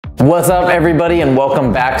What's up everybody, and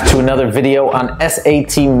welcome back to another video on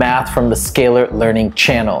SAT Math from the Scalar Learning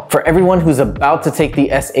channel. For everyone who's about to take the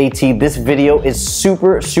SAT, this video is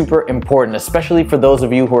super important, especially for those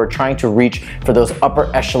of you who are trying to reach for those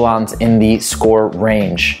upper echelons in the score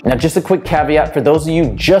range. Now, just a quick caveat, for those of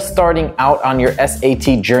you just starting out on your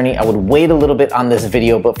SAT journey, I would wait a little bit on this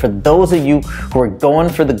video, but for those of you who are going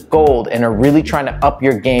for the gold and are really trying to up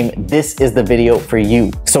your game, this is the video for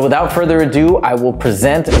you. So without further ado, I will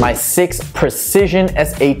present my 6 precision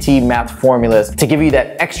SAT math formulas to give you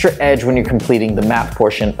that extra edge when you're completing the math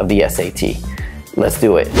portion of the SAT. Let's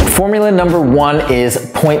do it. Formula number 1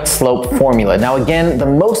 is point slope formula. Now again, the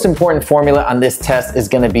most important formula on this test is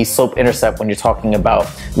going to be slope intercept when you're talking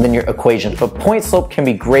about linear equations. But point slope can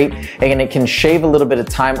be great, and it can shave a little bit of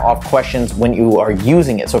time off questions when you are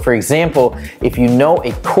using it. So for example, if you know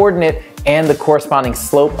a coordinate and the corresponding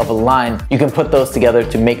slope of a line, you can put those together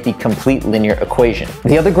to make the complete linear equation.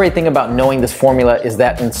 The other great thing about knowing this formula is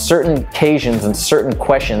that in certain occasions and certain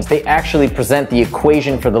questions, they actually present the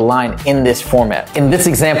equation for the line in this format. In this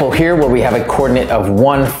example here, where we have a coordinate of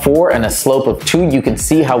 1, 4 and a slope of 2, you can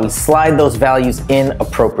see how we slide those values in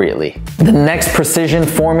appropriately. The next precision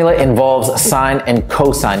formula involves sine and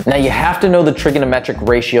cosine. Now you have to know the trigonometric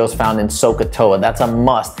ratios found in SOHCAHTOA. That's a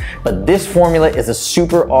must, but this formula is a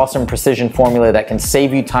super awesome precision formula that can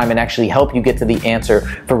save you time and actually help you get to the answer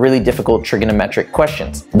for really difficult trigonometric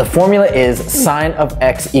questions. The formula is sine of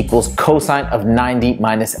x equals cosine of 90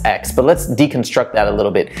 minus x, but let's deconstruct that a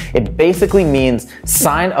little bit. It basically means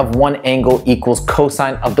sine of one angle equals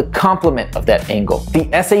cosine of the complement of that angle. The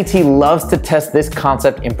SAT loves to test this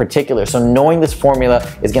concept in particular, so knowing this formula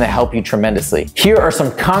is going to help you tremendously. Here are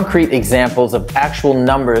some concrete examples of actual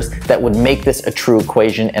numbers that would make this a true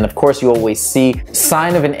equation, and of course you always see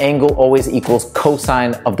sine of an angle always equals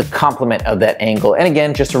cosine of the complement of that angle. And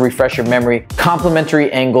again, just to refresh your memory,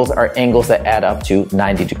 complementary angles are angles that add up to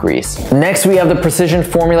 90 degrees. Next, we have the precision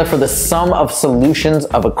formula for the sum of solutions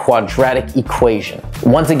of a quadratic equation.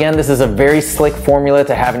 Once again, this is a very slick formula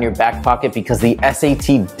to have in your back pocket because the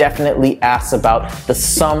SAT definitely asks about the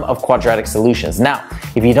sum of quadratic solutions. Now,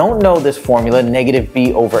 if you don't know this formula, negative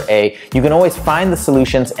b over a, you can always find the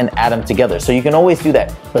solutions and add them together. So you can always do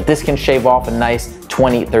that, but this can shave off a nice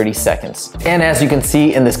 20-30 seconds. And as you can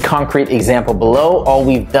see in this concrete example below, all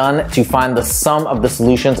we've done to find the sum of the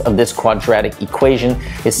solutions of this quadratic equation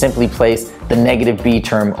is simply place the negative b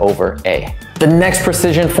term over a. The next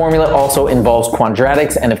precision formula also involves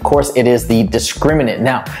quadratics, and of course it is the discriminant.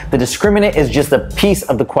 Now, the discriminant is just a piece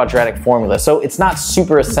of the quadratic formula, so it's not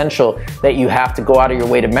super essential that you have to go out of your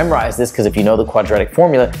way to memorize this, because if you know the quadratic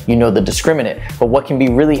formula, you know the discriminant. But what can be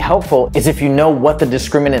really helpful is if you know what the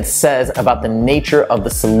discriminant says about the nature of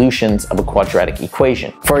the solutions of a quadratic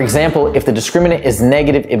equation. For example, if the discriminant is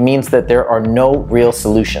negative, it means that there are no real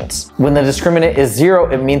solutions. When the discriminant is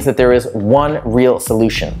 0, it means that there is one real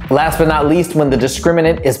solution. Last but not least, when the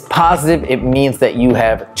discriminant is positive, it means that you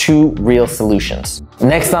have 2 real solutions.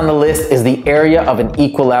 Next on the list is the area of an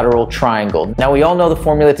equilateral triangle. Now we all know the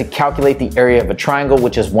formula to calculate the area of a triangle,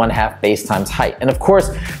 which is 1/2 base times height. And of course,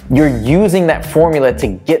 you're using that formula to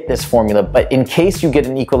get this formula, but in case you get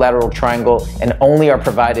an equilateral triangle and only are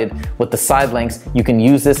provided with the side lengths, you can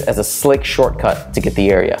use this as a slick shortcut to get the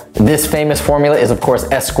area. This famous formula is of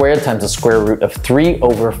course s squared times the square root of 3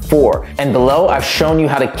 over 4. And below, I've shown you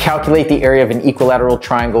how to calculate the area of an equilateral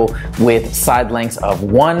triangle with side lengths of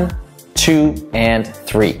 1, 2, and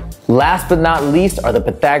 3. Last but not least are the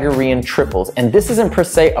Pythagorean triples, and this isn't per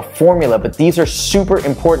se a formula, but these are super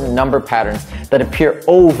important number patterns that appear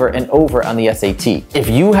over and over on the SAT. If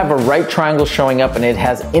you have a right triangle showing up and it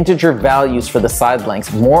has integer values for the side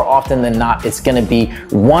lengths, more often than not, it's going to be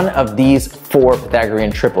one of these 4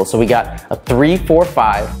 Pythagorean triples. So we got a 3, 4,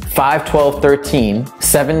 5, 5, 12, 13,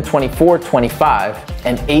 7, 24, 25,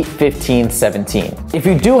 and 8, 15, 17. If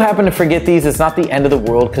you do happen to forget these, it's not the end of the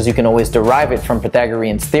world because you can always derive it from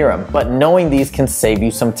Pythagorean's theorem, but knowing these can save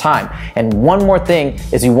you some time. And one more thing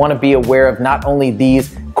is you want to be aware of not only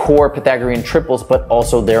these core Pythagorean triples, but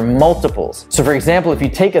also their multiples. So for example, if you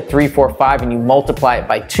take a 3, 4, 5 and you multiply it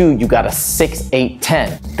by 2, you got a 6, 8,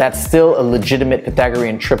 10. That's still a legitimate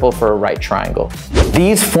Pythagorean triple for a right triangle.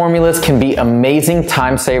 These formulas can be amazing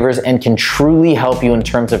time savers and can truly help you in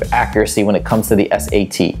terms of accuracy when it comes to the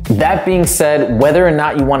SAT. That being said, whether or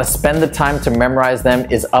not you want to spend the time to memorize them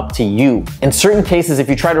is up to you. In certain cases, if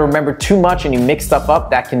you try to remember too much and you mix stuff up,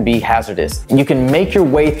 that can be hazardous. You can make your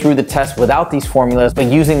way through the test without these formulas, but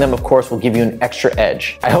using them, of course, will give you an extra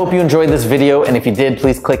edge. I hope you enjoyed this video, and if you did,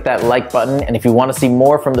 please click that like button. And if you want to see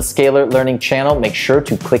more from the Scalar Learning channel, make sure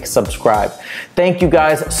to click subscribe. Thank you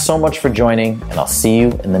guys so much for joining, and I'll see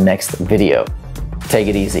you in the next video. Take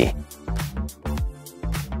it easy.